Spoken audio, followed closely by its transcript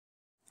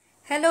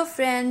Hello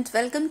friends,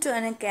 welcome to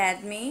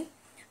Unacademy.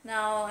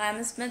 Now I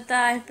am Smita.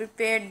 I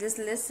prepared this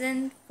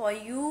lesson for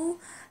you.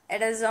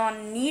 It is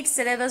on NEET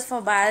syllabus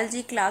for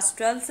biology class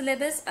 12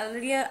 syllabus.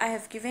 Earlier I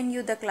have given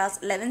you the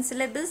class 11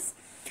 syllabus.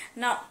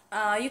 Now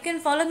you can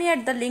follow me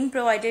at the link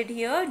provided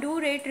here. Do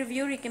rate,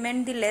 review,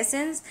 recommend the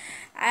lessons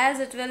as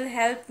it will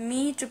help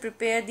me to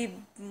prepare the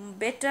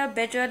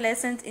better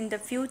lessons in the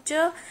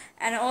future,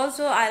 and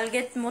also I'll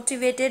get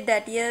motivated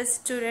that yes,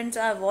 students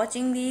are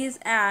watching these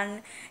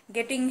and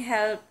getting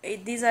help.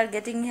 These are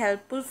getting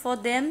helpful for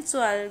them,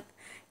 so I'll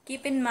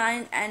keep in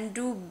mind and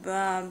do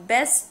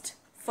best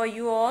for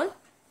you all.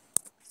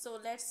 So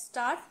let's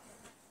start.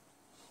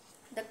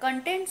 The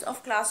contents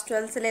of class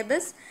 12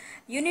 syllabus.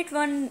 Unit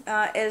 1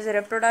 is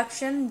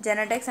reproduction,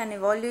 genetics and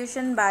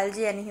evolution,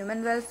 biology and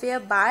human welfare,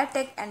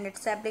 biotech and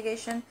its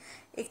application,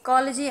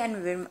 ecology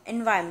and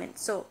environment.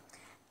 So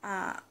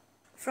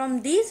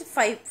from these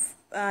 5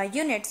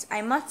 units,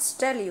 I must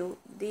tell you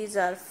these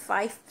are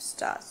 5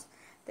 stars.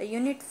 The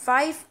unit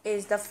 5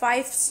 is the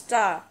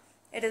 5-star.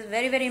 It is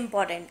very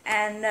important,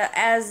 and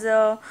as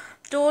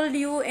told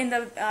you in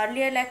the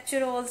earlier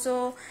lecture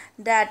also,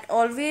 that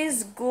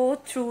always go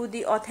through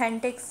the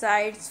authentic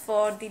sites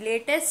for the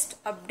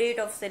latest update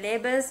of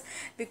syllabus,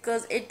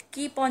 because it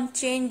keep on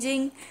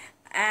changing,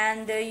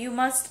 and you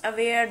must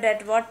aware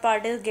that what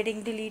part is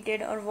getting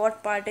deleted or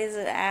what part is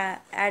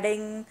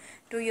adding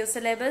to your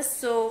syllabus.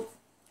 So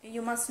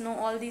you must know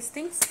all these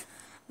things.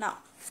 Now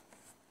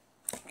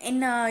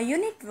in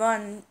unit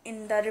 1,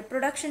 in the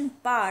reproduction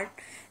part,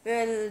 we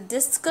will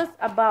discuss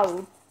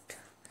about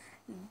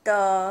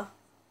the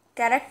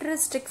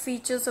characteristic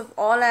features of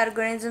all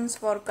organisms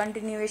for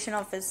continuation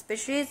of a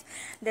species,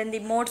 then the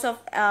modes of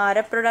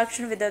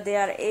reproduction, whether they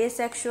are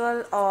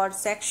asexual or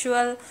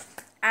sexual,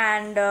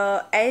 and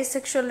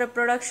asexual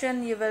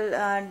reproduction you will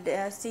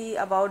see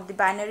about the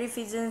binary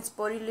fission,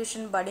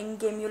 sporulation, budding,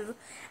 gamule,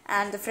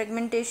 and the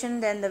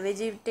fragmentation, then the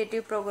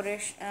vegetative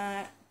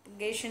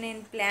progression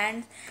in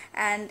plants,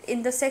 and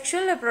in the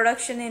sexual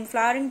reproduction in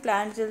flowering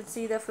plants you'll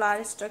see the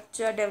flower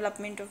structure,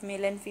 development of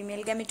male and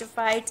female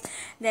gametophytes,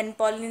 then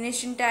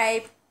pollination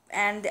type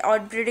and the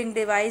outbreeding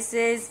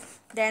devices,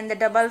 then the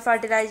double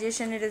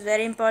fertilization, it is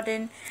very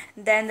important,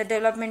 then the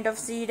development of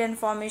seed and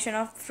formation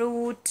of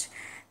fruit.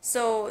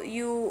 So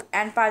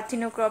and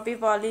parthenocropy,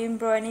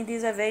 polyembryony,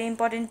 these are very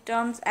important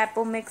terms.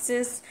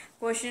 Apomixis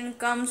question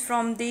comes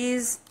from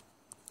these,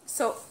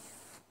 so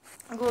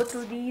go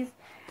through these.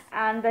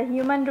 And the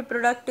human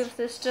reproductive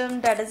system,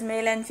 that is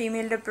male and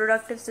female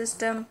reproductive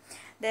system,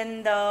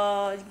 then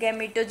the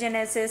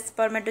gametogenesis,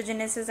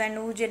 spermatogenesis and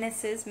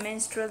oogenesis,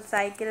 menstrual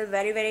cycle,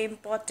 very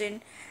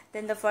important,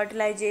 then the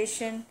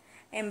fertilization,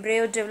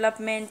 embryo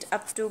development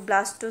up to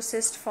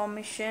blastocyst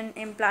formation,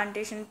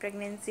 implantation,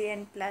 pregnancy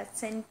and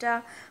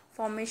placenta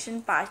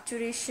formation,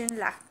 parturition,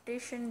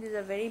 lactation, these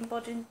are very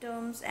important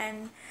terms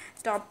and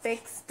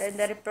topics. Then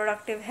the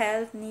reproductive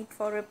health, need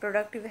for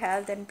reproductive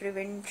health and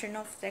prevention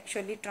of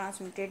sexually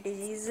transmitted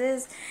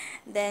diseases,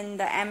 then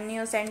the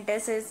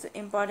amniocentesis,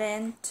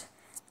 important,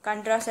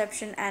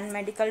 contraception and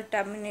medical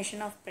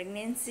termination of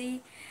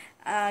pregnancy.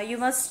 You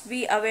must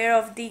be aware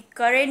of the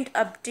current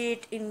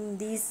update in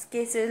these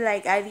cases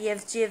like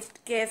IVF,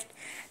 gift.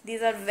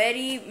 These are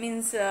very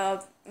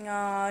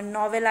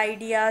novel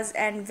ideas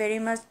and very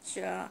much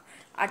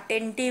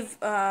attentive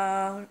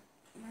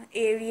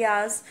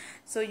areas,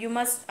 so you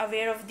must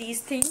aware of these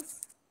things.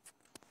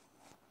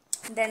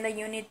 Then the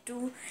unit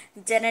 2,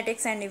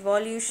 genetics and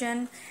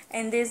evolution.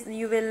 In this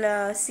you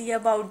will see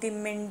about the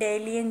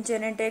Mendelian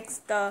genetics,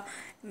 the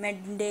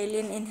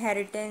Mendelian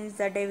inheritance,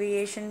 the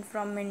deviation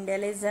from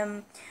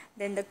Mendelism,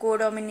 then the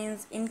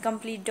codominance,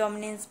 incomplete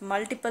dominance,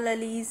 multiple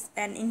alleles,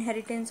 and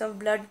inheritance of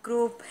blood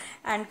group.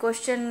 And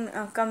question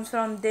comes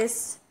from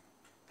this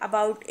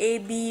about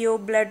ABO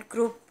blood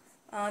group.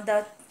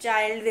 The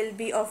child will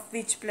be of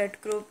which blood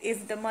group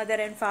if the mother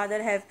and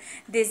father have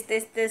this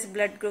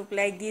blood group,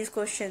 like these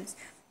questions.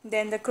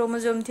 Then the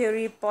chromosome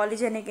theory,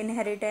 polygenic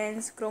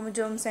inheritance,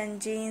 chromosomes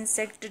and genes,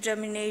 sex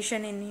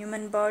determination in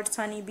human birds,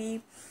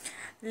 honeybee,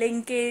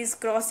 linkage,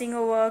 crossing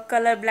over,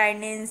 color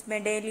blindness,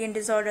 Mendelian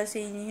disorders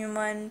in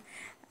human.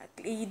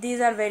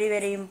 These are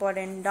very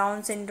important.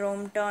 Down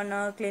syndrome,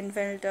 Turner,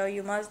 Klinefelter,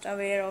 you must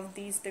aware of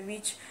these,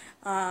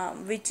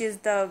 which is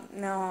the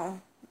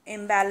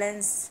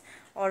imbalance,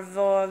 or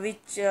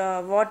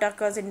what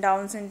occurs in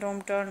Down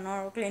syndrome,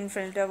 Turner or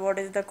Klinefelter, what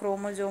is the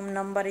chromosome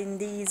number in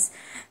these,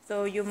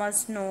 so you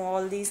must know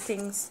all these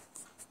things.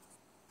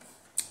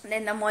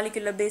 Then the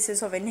molecular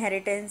basis of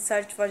inheritance,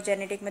 search for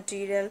genetic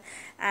material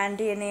and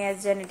DNA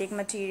as genetic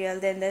material,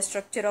 then the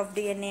structure of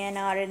DNA and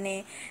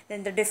RNA,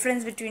 then the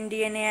difference between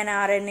DNA and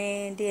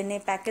RNA,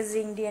 DNA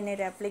packaging, DNA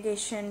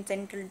replication,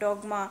 central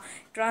dogma,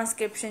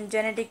 transcription,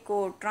 genetic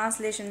code,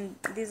 translation,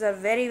 these are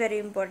very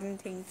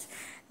important things.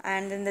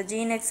 And then the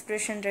gene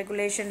expression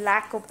regulation,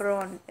 lac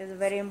operon is a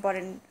very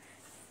important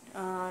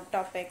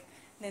topic.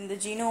 Then the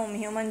genome,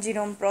 human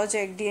genome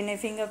project, DNA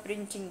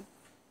fingerprinting,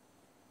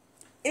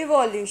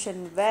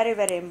 evolution,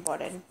 very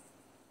important.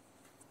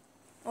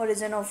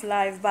 origin of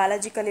life,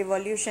 biological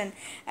evolution,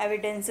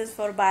 evidences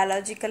for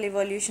biological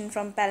evolution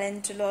from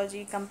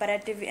paleontology,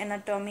 comparative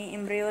anatomy,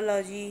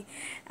 embryology,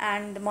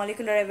 and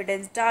molecular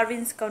evidence,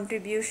 Darwin's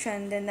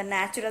contribution, then the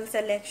natural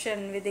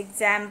selection with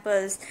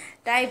examples,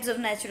 types of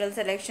natural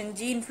selection,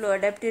 gene flow,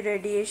 adaptive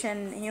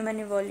radiation, human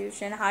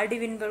evolution,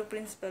 Hardy-Weinberg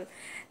principle.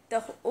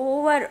 The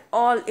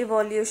overall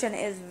evolution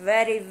is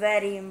very,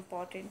 very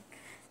important.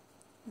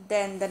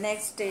 Then the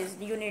next is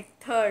unit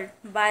third,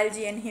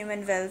 biology and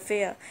human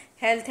welfare,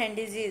 health and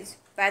disease,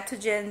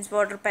 pathogens,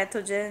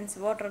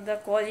 what are the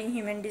causing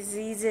human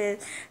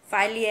diseases,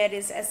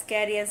 filariasis,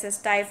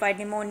 ascariasis, typhoid,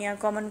 pneumonia,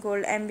 common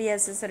cold,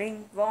 MBSS,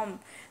 ringworm.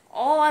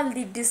 All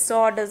the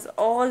disorders,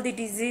 all the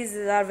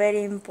diseases are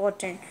very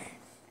important.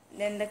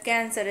 Then the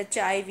cancer,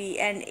 HIV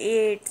and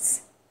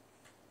AIDS,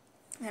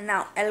 and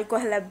now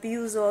alcohol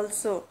abuse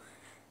also.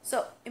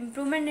 So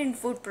improvement in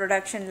food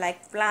production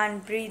like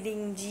plant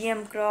breeding,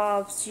 GMO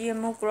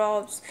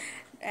crops,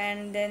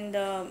 and then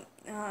the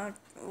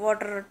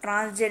water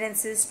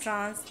transgenesis,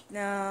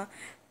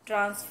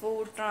 trans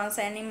food, trans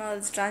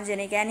animals,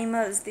 transgenic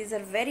animals. These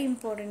are very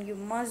important. You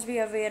must be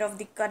aware of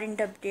the current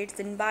updates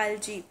in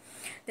biology.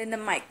 Then the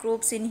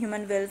microbes in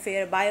human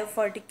welfare,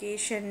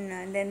 biofortification,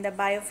 and then the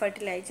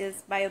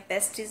biofertilizers,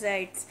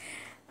 biopesticides,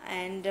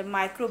 and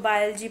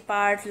microbiology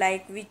part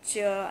like which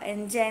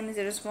enzyme is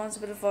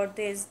responsible for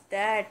this,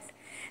 that.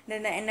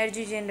 Then the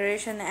energy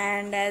generation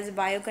and as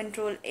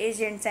biocontrol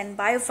agents and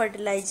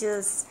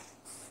biofertilizers.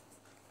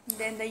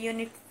 Then the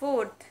unit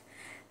fourth,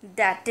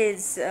 that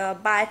is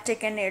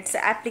biotech and its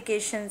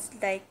applications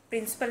like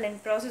principle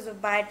and process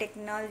of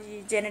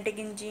biotechnology, genetic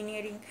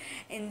engineering,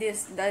 in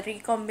this the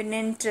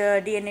recombinant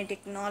DNA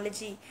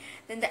technology.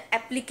 Then the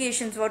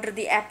applications, what are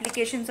the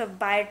applications of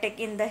biotech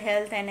in the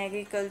health and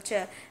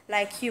agriculture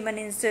like human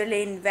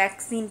insulin,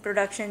 vaccine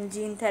production,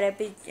 gene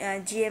therapy,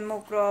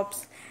 GMO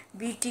crops,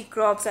 BT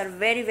crops are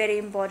very, very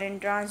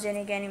important,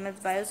 transgenic animals,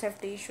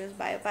 biosafety issues,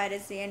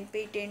 biopiracy and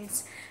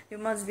patents. You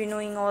must be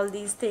knowing all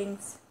these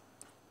things.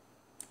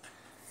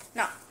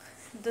 Now,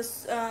 the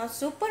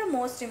super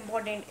most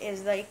important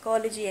is the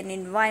ecology and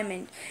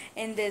environment.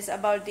 In this,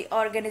 about the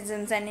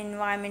organisms and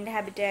environment,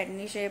 habitat,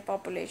 niche,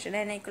 population,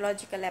 and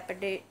ecological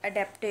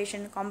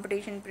adaptation,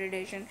 competition,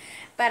 predation,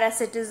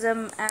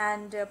 parasitism,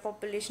 and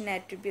population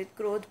attribute,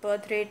 growth,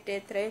 birth rate,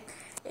 death rate,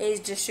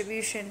 age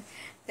distribution.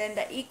 Then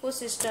the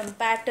ecosystem,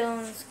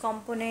 patterns,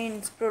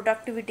 components,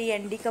 productivity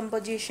and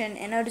decomposition,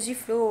 energy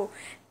flow,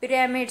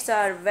 pyramids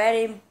are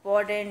very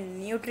important,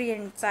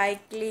 nutrient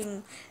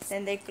cycling.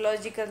 Then the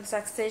ecological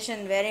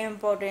succession, very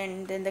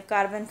important. Then the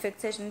carbon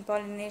fixation,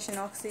 pollination,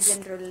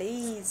 oxygen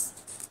release.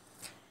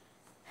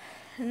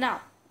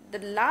 Now the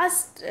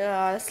last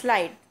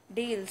slide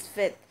deals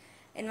with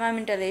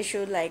environmental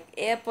issues like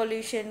air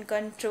pollution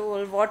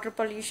control, water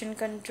pollution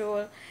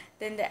control,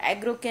 then the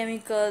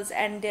agrochemicals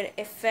and their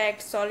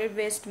effects, solid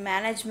waste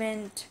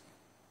management,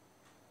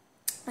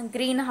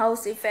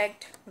 greenhouse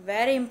effect,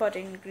 very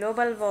important,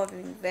 global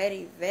warming,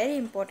 very, very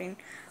important,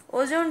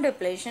 ozone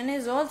depletion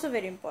is also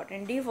very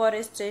important,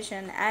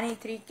 deforestation, any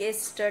three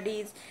case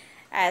studies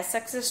as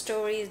success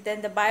stories.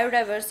 Then the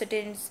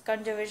biodiversity and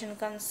conservation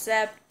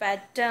concept,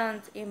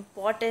 patterns,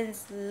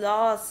 importance,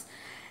 loss,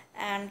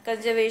 and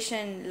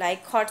conservation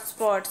like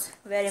hotspots,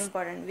 very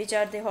important. Which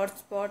are the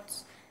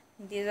hotspots?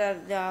 These are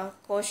the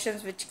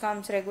questions which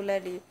comes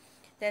regularly.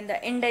 Then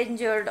the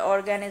endangered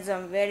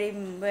organism, very,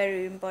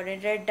 very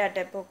important, red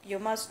data book. You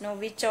must know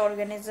which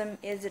organism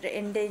is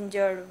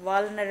endangered,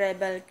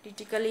 vulnerable,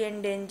 critically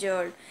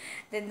endangered.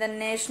 Then the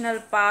national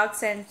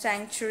parks and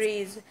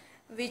sanctuaries,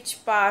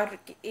 which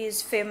park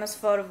is famous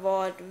for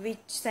what,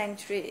 which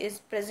sanctuary is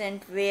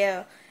present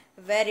where,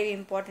 very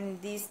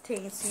important. These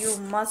things you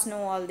must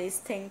know, all these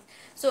things.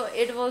 So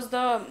it was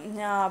the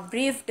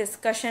brief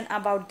discussion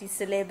about the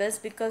syllabus,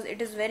 because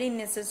it is very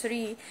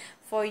necessary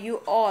for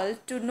you all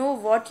to know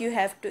what you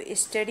have to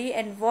study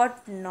and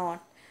what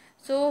not.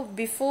 So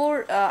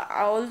before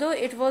although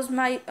it was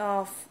my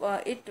I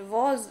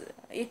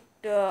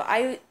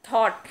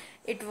thought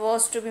it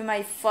was to be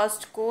my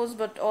first course,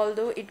 but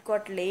although it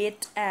got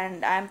late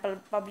and I am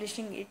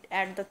publishing it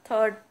at the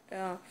third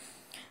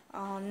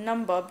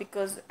number,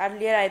 because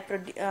earlier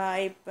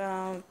I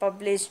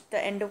published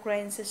the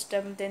endocrine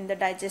system, then the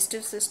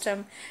digestive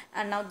system,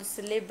 and now the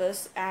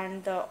syllabus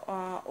and the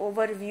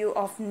overview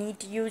of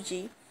NEET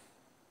UG.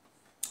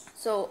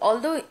 So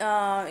although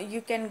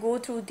you can go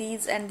through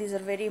these, and these are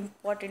very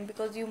important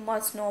because you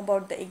must know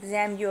about the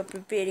exam you are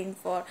preparing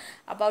for,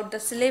 about the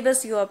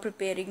syllabus you are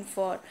preparing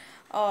for,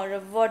 or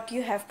what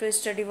you have to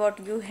study,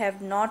 what you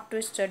have not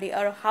to study,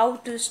 or how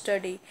to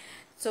study.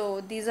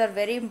 So these are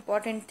very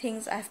important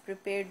things I have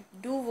prepared.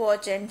 Do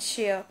watch and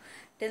share.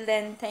 Till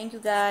then, thank you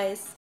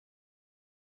guys.